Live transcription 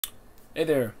Hey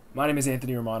there, my name is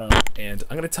Anthony Romano, and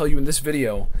I'm going to tell you in this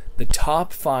video the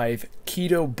top 5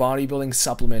 keto bodybuilding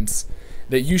supplements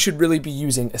that you should really be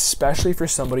using, especially for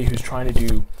somebody who's trying to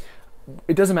do,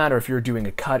 it doesn't matter if you're doing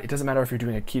a cut, it doesn't matter if you're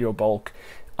doing a keto bulk.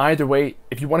 Either way,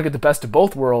 if you want to get the best of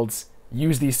both worlds,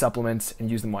 use these supplements and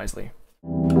use them wisely.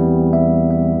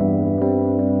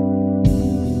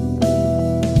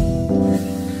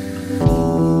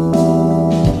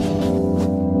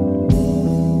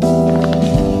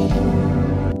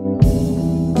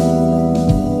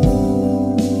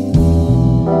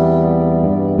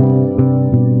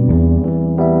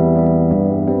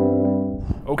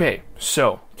 Okay,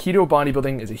 so keto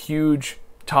bodybuilding is a huge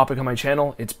topic on my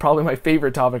channel. It's probably my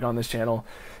favorite topic on this channel,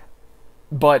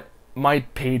 but my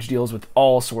page deals with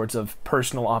all sorts of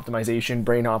personal optimization,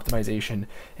 brain optimization,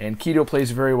 and keto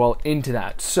plays very well into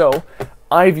that. So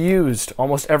I've used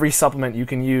almost every supplement you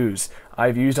can use.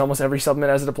 I've used almost every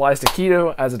supplement as it applies to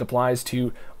keto, as it applies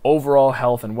to overall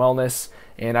health and wellness,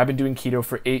 and I've been doing keto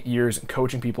for 8 years and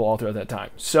coaching people all throughout that time.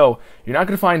 So you're not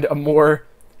going to find a more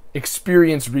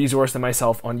experienced resource than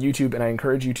myself on YouTube, and I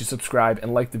encourage you to subscribe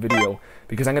and like the video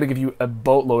because I'm going to give you a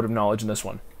boatload of knowledge in this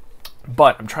one.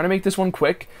 But I'm trying to make this one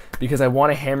quick because I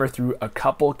want to hammer through a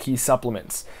couple key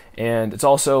supplements. And it's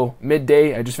also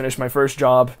midday. I just finished my first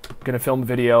job, going to film a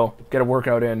video, get a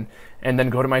workout in, and then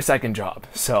go to my second job.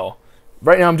 So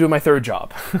right now I'm doing my third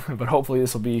job, but hopefully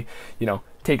this will be,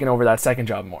 taking over that second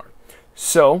job more.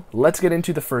 So let's get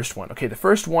into the first one. Okay, the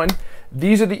first one,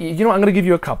 these are the, I'm going to give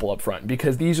you a couple up front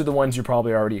because these are the ones you're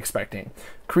probably already expecting.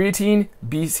 Creatine,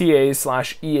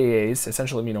 BCAAs/EAAs,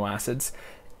 essential amino acids,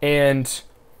 and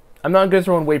I'm not going to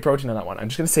throw in whey protein on that one. I'm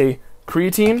just going to say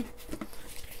creatine.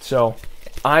 So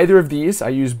either of these, I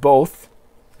use both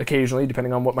occasionally,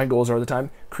 depending on what my goals are at the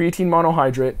time. Creatine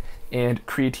monohydrate and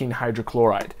creatine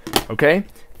hydrochloride, okay?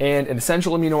 And an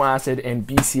essential amino acid and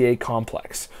BCAA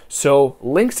complex. So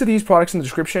links to these products in the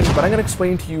description, but I'm going to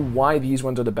explain to you why these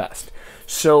ones are the best.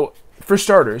 So for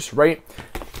starters, right,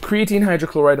 creatine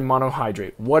hydrochloride and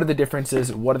monohydrate, what are the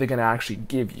differences? What are they going to actually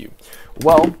give you?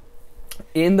 Well,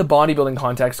 in the bodybuilding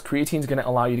context, creatine is going to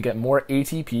allow you to get more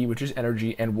ATP, which is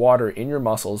energy, and water in your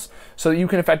muscles so that you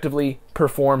can effectively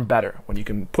perform better. When you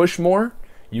can push more,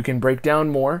 you can break down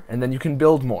more, and then you can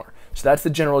build more. So that's the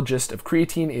general gist of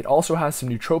creatine. It also has some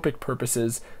nootropic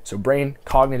purposes, so brain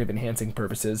cognitive enhancing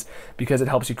purposes, because it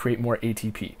helps you create more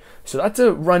ATP. So that's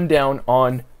a rundown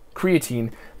on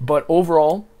creatine, but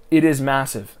overall, it is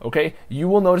massive, okay? You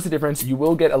will notice a difference. You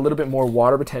will get a little bit more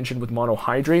water retention with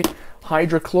monohydrate.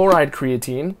 Hydrochloride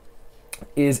creatine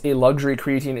is a luxury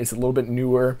creatine. It's a little bit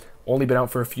newer, only been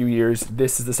out for a few years.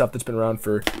 This is the stuff that's been around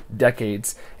for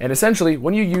decades. And essentially,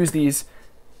 when you use these,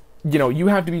 you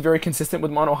have to be very consistent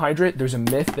with monohydrate. There's a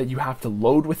myth that you have to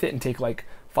load with it and take like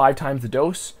 5 times the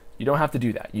dose. You don't have to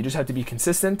do that. You just have to be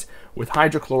consistent. With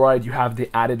hydrochloride, you have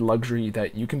the added luxury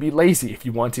that you can be lazy if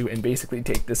you want to and basically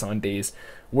take this on days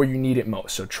where you need it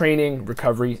most. So training,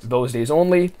 recovery, those days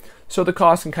only. So the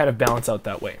cost can kind of balance out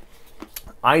that way.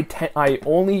 I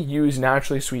only use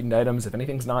naturally sweetened items. If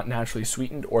anything's not naturally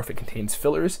sweetened or if it contains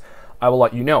fillers, I will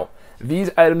let you know. These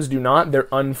items do not, they're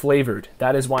unflavored.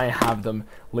 That is why I have them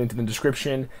linked in the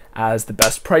description as the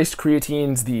best priced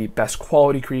creatines, the best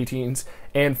quality creatines.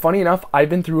 And funny enough, I've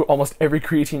been through almost every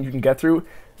creatine you can get through.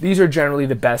 These are generally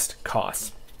the best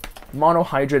costs.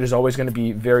 Monohydrate is always going to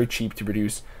be very cheap to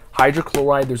produce.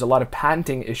 Hydrochloride, there's a lot of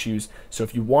patenting issues. So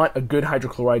if you want a good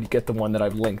hydrochloride, get the one that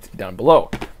I've linked down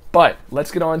below. But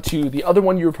let's get on to the other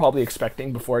one you were probably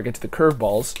expecting before I get to the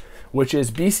curveballs, which is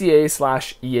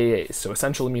BCAA/EAAs, so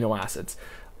essential amino acids.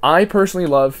 I personally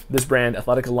love this brand,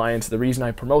 Athletic Alliance. The reason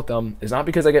I promote them is not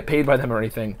because I get paid by them or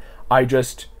anything. I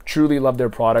just truly love their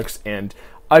products, and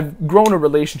I've grown a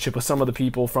relationship with some of the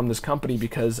people from this company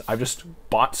because I've just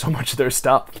bought so much of their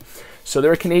stuff. So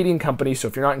they're a Canadian company, so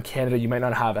if you're not in Canada, you might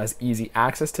not have as easy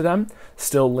access to them.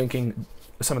 Still linking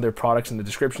some of their products in the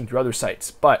description through other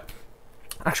sites. But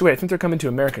actually, wait, I think they're coming to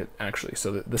America, actually,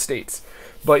 so the States.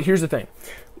 But here's the thing.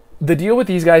 The deal with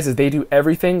these guys is they do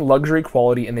everything luxury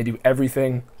quality and they do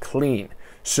everything clean.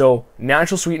 So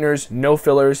natural sweeteners, no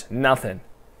fillers, nothing.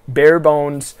 Bare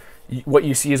bones, what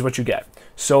you see is what you get.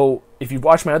 So if you've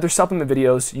watched my other supplement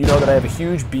videos, you know that I have a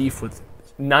huge beef with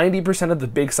 90% of the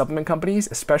big supplement companies,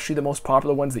 especially the most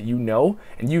popular ones that you know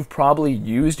and you've probably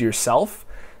used yourself,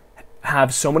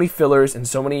 have so many fillers and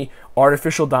so many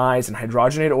artificial dyes and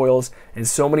hydrogenated oils and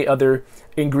so many other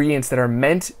ingredients that are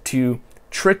meant to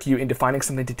trick you into finding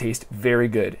something to taste very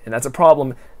good. And that's a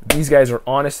problem. These guys are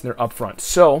honest and they're upfront.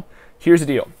 So here's the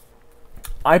deal.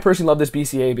 I personally love this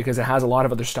BCAA because it has a lot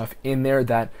of other stuff in there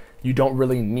that you don't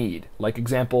really need. Like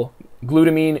example,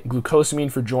 glutamine,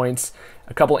 glucosamine for joints,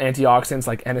 a couple antioxidants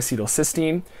like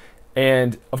N-acetylcysteine,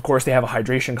 and of course they have a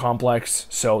hydration complex,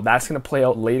 so that's going to play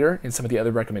out later in some of the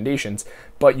other recommendations.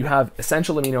 But you have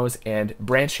essential aminos and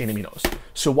branched chain aminos.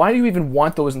 So why do you even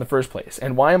want those in the first place?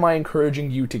 And why am I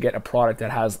encouraging you to get a product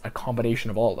that has a combination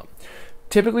of all of them?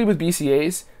 Typically with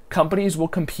BCAAs, companies will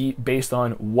compete based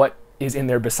on what is in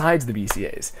there besides the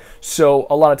BCAAs. So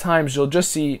a lot of times you'll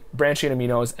just see branched chain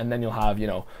aminos, and then you'll have, you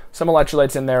know, some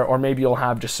electrolytes in there, or maybe you'll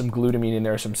have just some glutamine in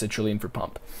there, some citrulline for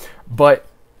pump. But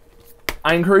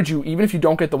I encourage you, even if you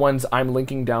don't get the ones I'm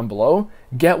linking down below,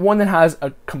 get one that has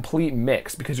a complete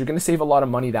mix, because you're going to save a lot of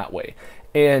money that way.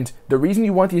 And the reason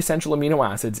you want the essential amino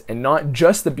acids and not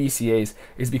just the BCAAs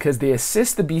is because they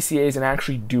assist the BCAAs in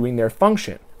actually doing their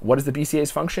function. What is the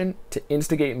BCAA's function? To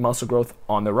instigate muscle growth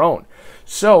on their own.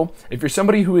 So if you're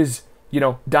somebody who is, you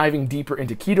know, diving deeper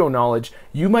into keto knowledge,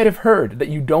 you might have heard that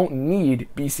you don't need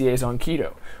BCAAs on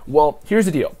keto. Well, here's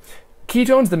the deal.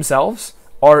 Ketones themselves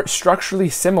are structurally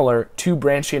similar to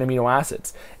branched chain amino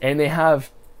acids, and they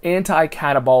have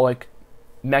anti-catabolic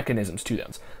mechanisms to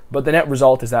them. But the net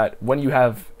result is that when you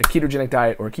have a ketogenic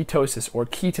diet or ketosis or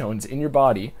ketones in your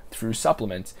body through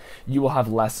supplements, you will have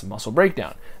less muscle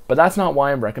breakdown. But that's not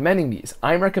why I'm recommending these.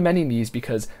 I'm recommending these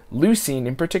because leucine,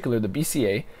 in particular the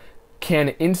BCAA, can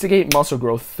instigate muscle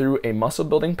growth through a muscle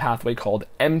building pathway called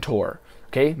mTOR.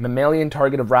 Okay, mammalian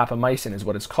target of rapamycin is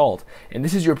what it's called. And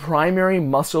this is your primary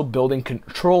muscle building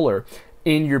controller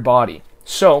in your body.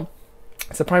 So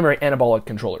it's a primary anabolic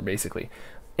controller, basically.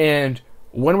 And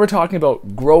when we're talking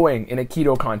about growing in a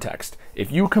keto context,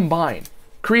 if you combine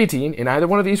creatine in either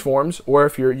one of these forms, or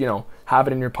if you're, you know, have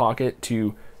it in your pocket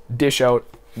to dish out,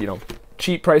 you know,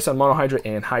 cheap price on monohydrate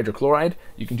and hydrochloride,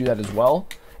 you can do that as well.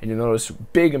 And you'll notice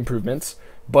big improvements.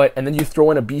 And then you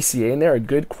throw in a BCA in there, a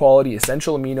good quality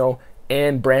essential amino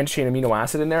and branched chain amino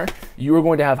acid in there, you are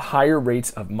going to have higher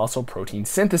rates of muscle protein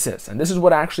synthesis. And this is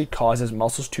what actually causes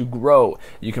muscles to grow.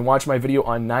 You can watch my video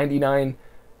on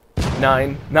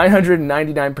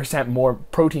 999% more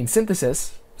protein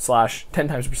synthesis /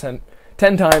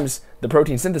 10 times the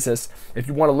protein synthesis if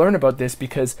you want to learn about this,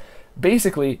 because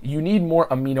basically you need more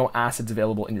amino acids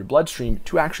available in your bloodstream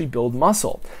to actually build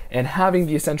muscle. And having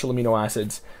the essential amino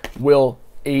acids will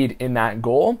aid in that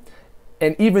goal.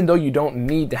 And even though you don't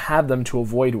need to have them to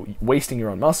avoid wasting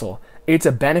your own muscle, it's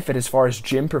a benefit as far as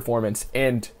gym performance.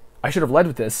 And I should have led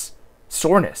with this,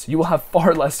 soreness. You will have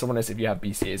far less soreness if you have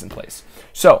BCAAs in place.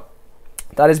 So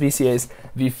that is BCAAs.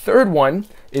 The third one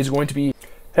is going to be,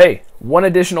 hey, one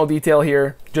additional detail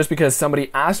here, just because somebody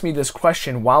asked me this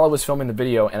question while I was filming the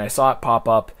video and I saw it pop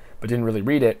up but didn't really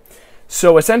read it.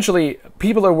 So essentially,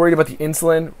 people are worried about the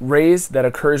insulin raise that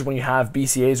occurs when you have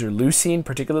BCAAs or leucine,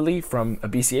 particularly from a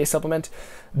BCAA supplement.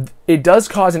 It does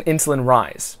cause an insulin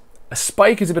rise. A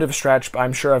spike is a bit of a stretch, but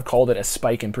I'm sure I've called it a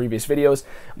spike in previous videos.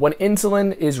 When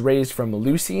insulin is raised from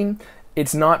leucine,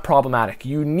 it's not problematic.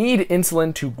 You need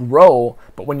insulin to grow,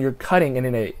 but when you're cutting and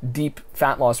in a deep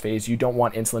fat loss phase, you don't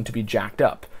want insulin to be jacked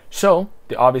up. So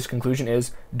the obvious conclusion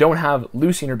is don't have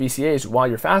leucine or BCAAs while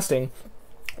you're fasting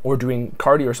or doing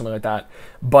cardio or something like that.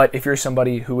 But if you're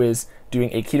somebody who is doing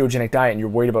a ketogenic diet and you're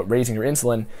worried about raising your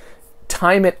insulin,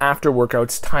 time it after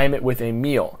workouts, time it with a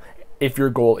meal if your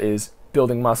goal is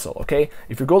building muscle, okay?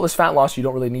 If your goal is fat loss, you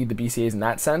don't really need the BCAAs in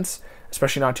that sense,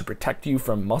 especially not to protect you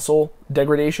from muscle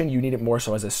degradation. You need it more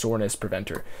so as a soreness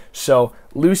preventer. So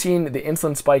leucine, the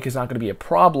insulin spike, is not going to be a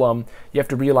problem. You have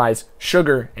to realize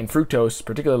sugar and fructose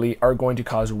particularly are going to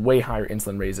cause way higher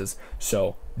insulin raises.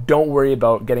 So don't worry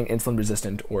about getting insulin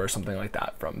resistant or something like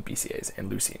that from BCAAs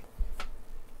and leucine.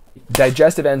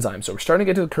 Digestive enzymes. So we're starting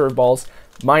to get to the curveballs.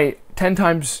 My 10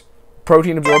 times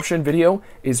protein absorption video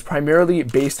is primarily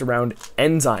based around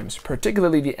enzymes,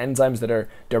 particularly the enzymes that are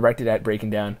directed at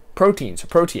breaking down proteins,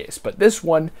 protease. But this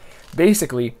one,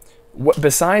 basically,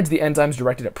 besides the enzymes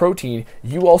directed at protein,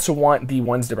 you also want the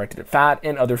ones directed at fat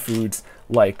and other foods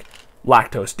like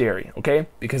lactose, dairy, okay?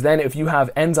 Because then if you have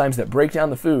enzymes that break down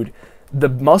the food, the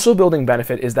muscle building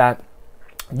benefit is that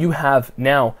you have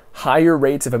now higher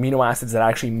rates of amino acids that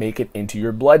actually make it into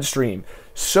your bloodstream.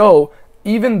 So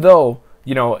even though,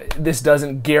 you know, this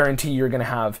doesn't guarantee you're going to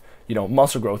have, you know,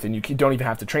 muscle growth and you don't even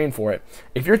have to train for it.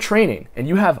 If you're training and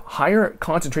you have higher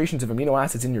concentrations of amino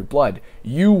acids in your blood,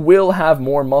 you will have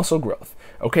more muscle growth,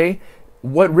 okay?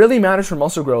 What really matters for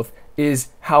muscle growth is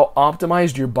how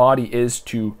optimized your body is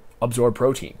to absorb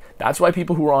protein. That's why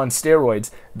people who are on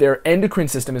steroids, their endocrine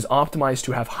system is optimized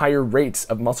to have higher rates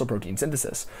of muscle protein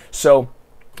synthesis. So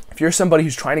if you're somebody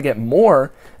who's trying to get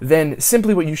more, then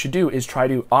simply what you should do is try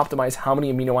to optimize how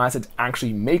many amino acids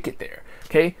actually make it there,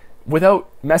 okay? without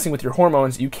messing with your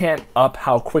hormones, you can't up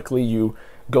how quickly you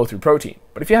go through protein.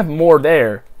 But if you have more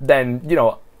there, then, you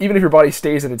know, even if your body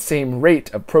stays at its same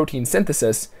rate of protein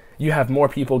synthesis, you have more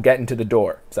people get into the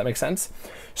door. Does that make sense?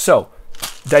 So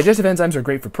digestive enzymes are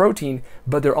great for protein,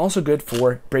 but they're also good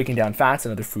for breaking down fats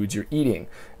and other foods you're eating.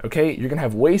 Okay, you're gonna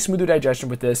have way smoother digestion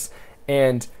with this,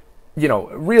 and you know,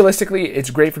 realistically,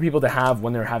 it's great for people to have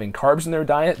when they're having carbs in their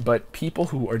diet, but people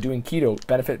who are doing keto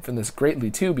benefit from this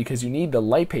greatly too, because you need the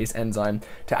lipase enzyme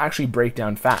to actually break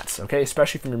down fats, okay?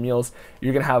 Especially from your meals,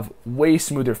 you're gonna have way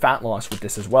smoother fat loss with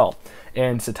this as well,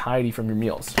 and satiety from your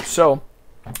meals. So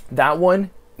that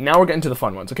one, now we're getting to the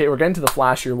fun ones, okay? We're getting to the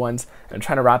flashier ones. I'm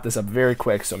trying to wrap this up very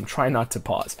quick, so I'm trying not to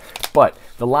pause. But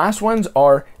the last ones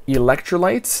are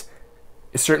electrolytes,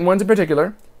 certain ones in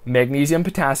particular, magnesium,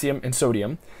 potassium, and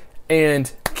sodium,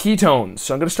 and ketones.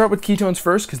 So I'm going to start with ketones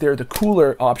first because they're the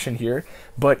cooler option here,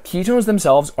 but ketones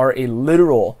themselves are a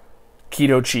literal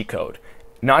keto cheat code.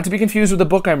 Not to be confused with the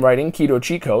book I'm writing, Keto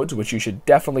Cheat Codes, which you should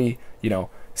definitely, you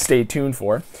know, stay tuned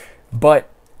for, but,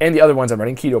 and the other ones I'm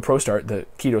writing, Keto Pro Start, the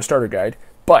Keto Starter Guide,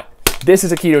 but this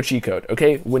is a keto cheat code,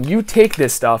 okay? When you take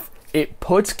this stuff, it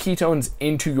puts ketones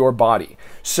into your body.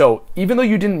 So even though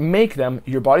you didn't make them,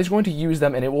 your body's going to use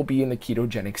them and it will be in the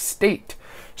ketogenic state.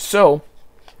 So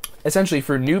essentially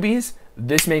for newbies,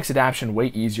 this makes adaptation way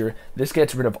easier. This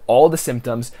gets rid of all the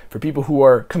symptoms. For people who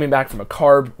are coming back from a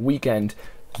carb weekend,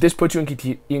 this puts you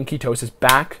in ketosis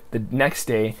back the next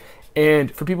day.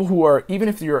 And for people who are, even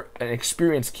if you're an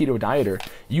experienced keto dieter,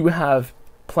 you have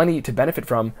plenty to benefit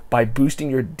from by boosting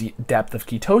your depth of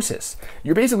ketosis.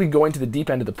 You're basically going to the deep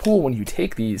end of the pool when you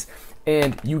take these,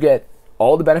 and you get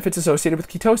all the benefits associated with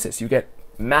ketosis. You get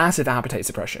massive appetite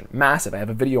suppression, massive. I have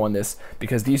a video on this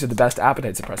because these are the best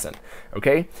appetite suppressant,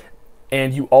 okay?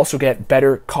 And you also get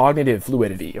better cognitive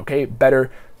fluidity, okay?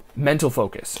 Better mental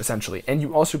focus, essentially. And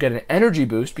you also get an energy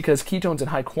boost because ketones in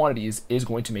high quantities is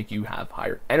going to make you have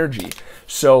higher energy.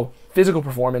 So physical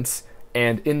performance,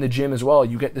 and in the gym as well,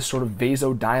 you get this sort of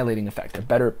vasodilating effect, a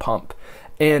better pump.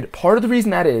 And part of the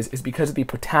reason that is because of the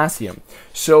potassium.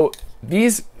 So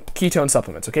these ketone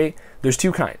supplements, okay, there's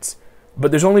two kinds,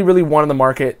 but there's only really one on the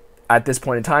market at this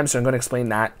point in time, so I'm going to explain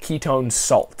that. Ketone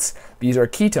salts. These are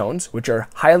ketones, which are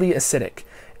highly acidic,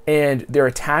 and they're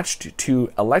attached to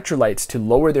electrolytes to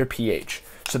lower their pH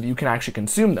so that you can actually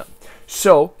consume them.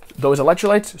 So those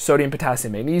electrolytes, sodium,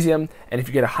 potassium, magnesium, and if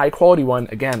you get a high quality one,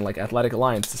 again, like Athletic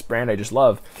Alliance, this brand I just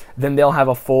love, then they'll have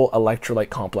a full electrolyte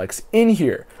complex in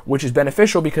here, which is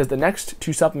beneficial because the next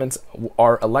two supplements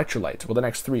are electrolytes. Well, the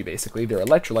next three, basically, they're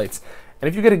electrolytes. And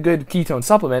if you get a good ketone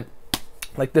supplement,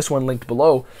 like this one linked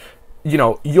below, you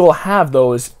know, you'll have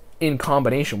those in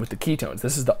combination with the ketones.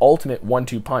 This is the ultimate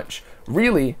 1-2 punch.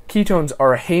 Really, ketones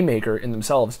are a haymaker in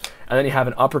themselves, and then you have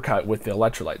an uppercut with the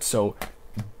electrolytes. So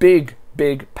big,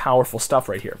 powerful stuff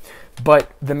right here.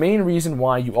 But the main reason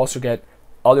why you also get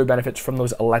other benefits from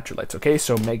those electrolytes, okay?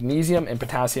 So magnesium and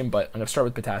potassium, but I'm gonna start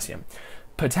with potassium.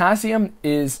 Potassium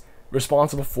is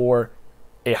responsible for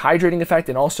a hydrating effect,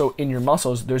 and also in your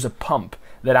muscles, there's a pump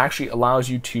that actually allows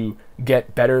you to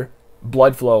get better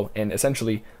blood flow and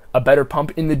essentially a better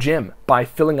pump in the gym by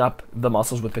filling up the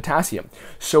muscles with potassium.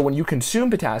 So when you consume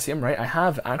potassium, right, I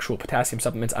have actual potassium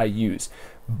supplements I use,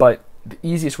 but the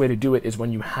easiest way to do it is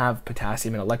when you have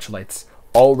potassium and electrolytes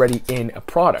already in a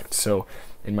product. So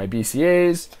in my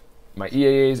BCAAs, my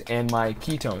EAAs, and my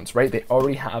ketones, right, they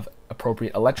already have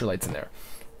appropriate electrolytes in there.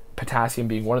 Potassium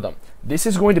being one of them. This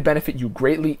is going to benefit you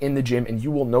greatly in the gym, and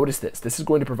you will notice this. This is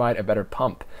going to provide a better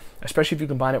pump, especially if you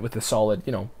combine it with a solid,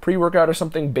 you know, pre-workout or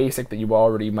something basic that you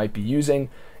already might be using.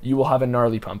 You will have a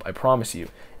gnarly pump, I promise you.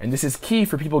 And this is key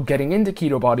for people getting into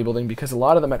keto bodybuilding because a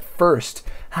lot of them at first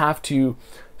have to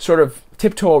sort of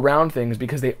tiptoe around things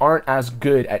because they aren't as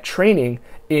good at training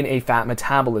in a fat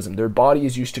metabolism. Their body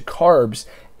is used to carbs,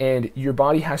 and your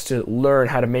body has to learn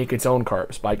how to make its own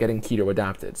carbs by getting keto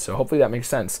adapted. So hopefully that makes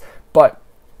sense. But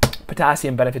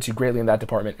potassium benefits you greatly in that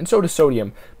department, and so does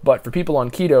sodium. But for people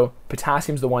on keto,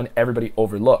 potassium's the one everybody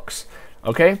overlooks,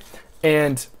 okay?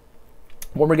 And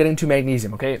when we're getting to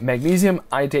magnesium, okay? Magnesium,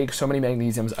 I take so many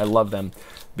magnesiums, I love them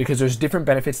because there's different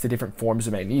benefits to different forms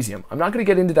of magnesium. I'm not gonna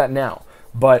get into that now,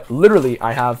 but literally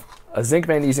I have a zinc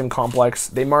magnesium complex.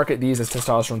 They market these as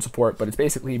testosterone support, but it's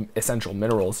basically essential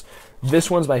minerals. This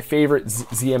one's my favorite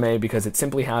ZMA because it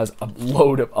simply has a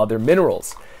load of other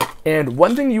minerals. And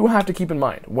one thing you have to keep in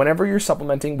mind, whenever you're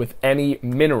supplementing with any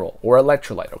mineral or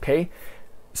electrolyte, okay?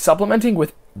 Supplementing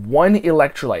with one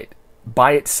electrolyte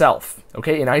by itself,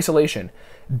 okay, in isolation,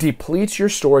 depletes your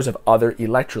stores of other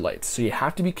electrolytes. So you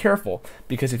have to be careful,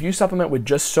 because if you supplement with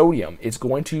just sodium, it's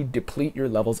going to deplete your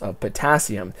levels of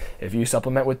potassium. If you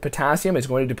supplement with potassium, it's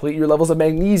going to deplete your levels of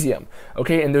magnesium.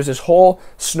 Okay, and there's this whole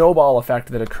snowball effect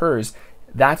that occurs.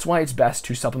 That's why it's best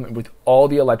to supplement with all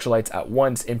the electrolytes at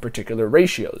once in particular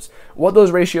ratios. What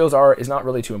those ratios are is not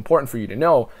really too important for you to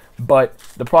know, but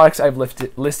the products I've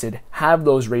listed have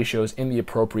those ratios in the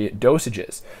appropriate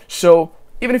dosages. So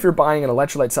even if you're buying an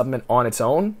electrolyte supplement on its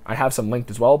own, I have some linked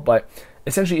as well, but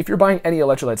essentially if you're buying any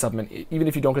electrolyte supplement, even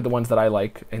if you don't get the ones that I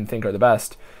like and think are the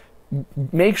best,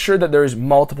 make sure that there's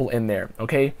multiple in there,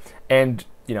 okay? And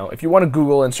you know, if you want to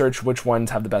Google and search which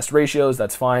ones have the best ratios,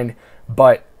 that's fine,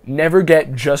 but never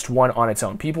get just one on its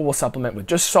own. People will supplement with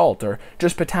just salt or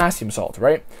just potassium salt,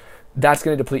 right? That's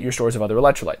going to deplete your stores of other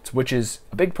electrolytes, which is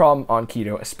a big problem on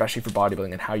keto, especially for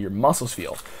bodybuilding and how your muscles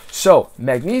feel. So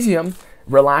magnesium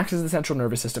relaxes the central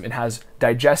nervous system. It has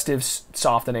digestive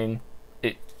softening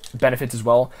benefits as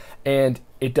well, and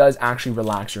it does actually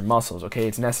relax your muscles, okay?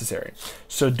 It's necessary.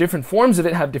 So different forms of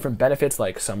it have different benefits,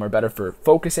 like some are better for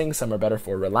focusing, some are better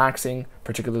for relaxing,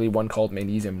 particularly one called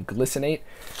magnesium glycinate.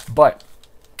 But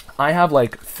I have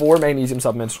like 4 magnesium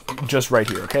supplements just right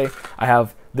here, okay? I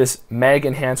have this Mag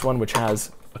Enhance one, which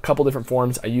has a couple different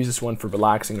forms. I use this one for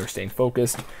relaxing or staying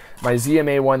focused. My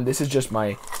ZMA one, this is just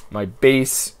my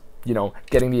base, you know,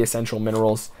 getting the essential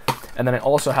minerals. And then I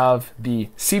also have the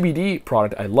CBD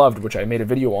product I loved, which I made a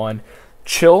video on.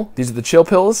 Chill, these are the chill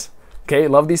pills. Okay,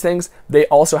 love these things. They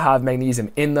also have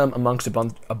magnesium in them amongst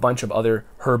a bunch of other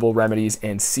herbal remedies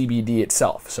and CBD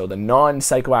itself. So the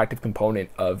non-psychoactive component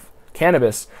of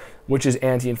cannabis, which is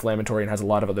anti-inflammatory and has a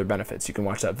lot of other benefits. You can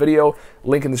watch that video,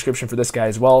 link in the description for this guy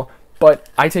as well. But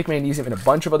I take magnesium in a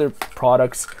bunch of other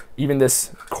products, even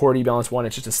this Core Balance one.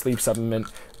 It's just a sleep supplement,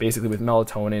 basically with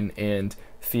melatonin and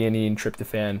theanine,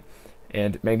 tryptophan,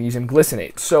 and magnesium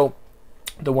glycinate. So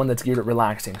the one that's geared at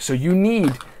relaxing. So you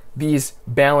need these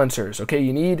balancers, okay?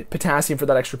 You need potassium for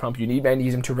that extra pump. You need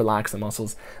magnesium to relax the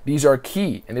muscles. These are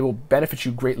key, and they will benefit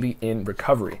you greatly in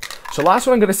recovery. So last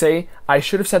one I'm gonna say, I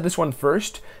should have said this one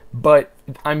first, but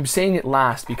I'm saying it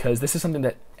last because this is something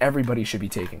that everybody should be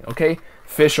taking, okay?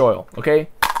 Fish oil, okay?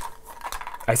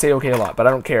 I say okay a lot, but I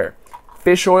don't care.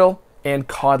 Fish oil and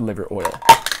cod liver oil.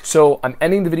 So I'm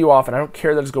ending the video off, and I don't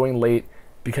care that it's going late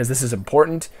because this is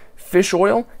important. Fish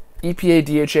oil, EPA,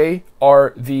 DHA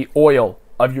are the oil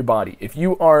of your body. If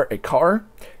you are a car,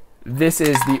 this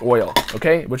is the oil,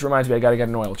 okay? Which reminds me, I gotta get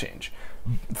an oil change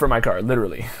for my car,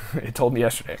 literally. It told me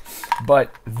yesterday.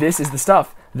 But this is the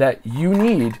stuff that you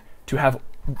need to have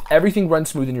everything run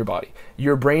smooth in your body.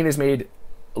 Your brain is made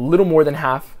a little more than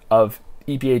half of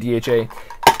EPA, DHA.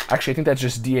 Actually, I think that's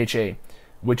just DHA,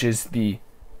 which is the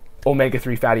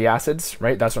omega-3 fatty acids,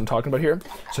 right? That's what I'm talking about here.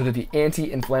 So they're the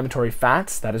anti-inflammatory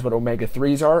fats. That is what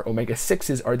omega-3s are.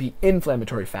 Omega-6s are the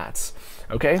inflammatory fats,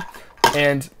 okay?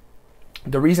 And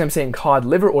the reason I'm saying cod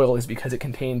liver oil is because it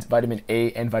contains vitamin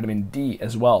A and vitamin D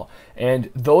as well.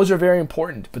 And those are very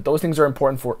important, but those things are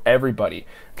important for everybody,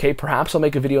 okay? Perhaps I'll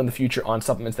make a video in the future on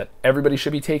supplements that everybody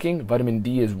should be taking. Vitamin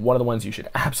D is one of the ones you should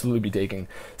absolutely be taking.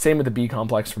 Same with the B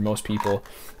complex for most people.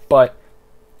 But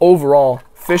overall,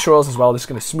 fish oils as well. This is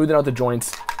going to smoothen out the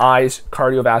joints, eyes,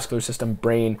 cardiovascular system,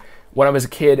 brain. When I was a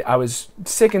kid, I was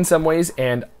sick in some ways,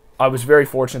 and I was very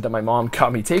fortunate that my mom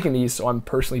got me taking these, so I'm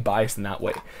personally biased in that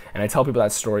way. And I tell people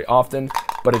that story often,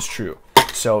 but it's true.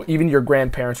 So even your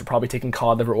grandparents were probably taking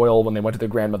cod liver oil when they went to their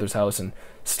grandmother's house and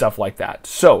stuff like that.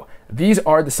 So these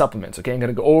are the supplements, okay? I'm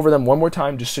going to go over them one more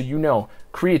time just so you know.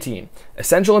 Creatine,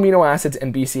 essential amino acids,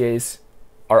 and BCAAs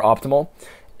are optimal.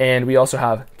 And we also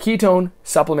have ketone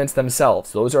supplements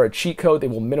themselves. Those are a cheat code. They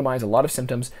will minimize a lot of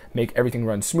symptoms, make everything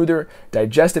run smoother.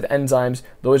 Digestive enzymes,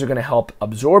 those are going to help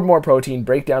absorb more protein,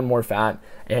 break down more fat,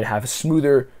 and have a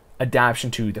smoother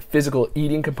adaptation to the physical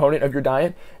eating component of your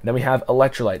diet. And then we have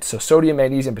electrolytes, so sodium,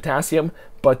 magnesium, potassium,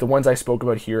 but the ones I spoke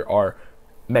about here are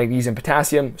magnesium,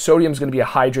 potassium. Sodium is going to be a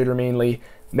hydrator mainly.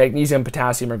 Magnesium,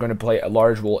 potassium are going to play a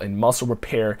large role in muscle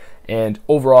repair and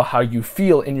overall how you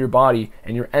feel in your body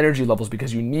and your energy levels,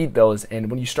 because you need those. And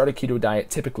when you start a keto diet,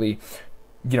 typically,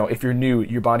 you know, if you're new,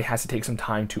 your body has to take some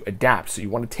time to adapt. So you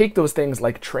want to take those things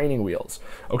like training wheels,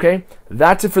 okay?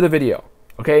 That's it for the video,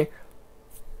 okay?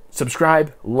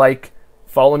 Subscribe, like,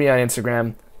 follow me on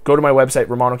Instagram, go to my website,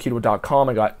 romanoketo.com.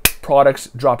 I got products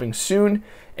dropping soon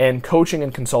and coaching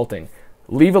and consulting.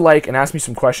 Leave a like and ask me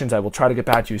some questions. I will try to get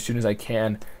back to you as soon as I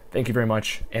can. Thank you very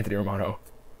much. Anthony Romano.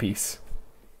 Peace.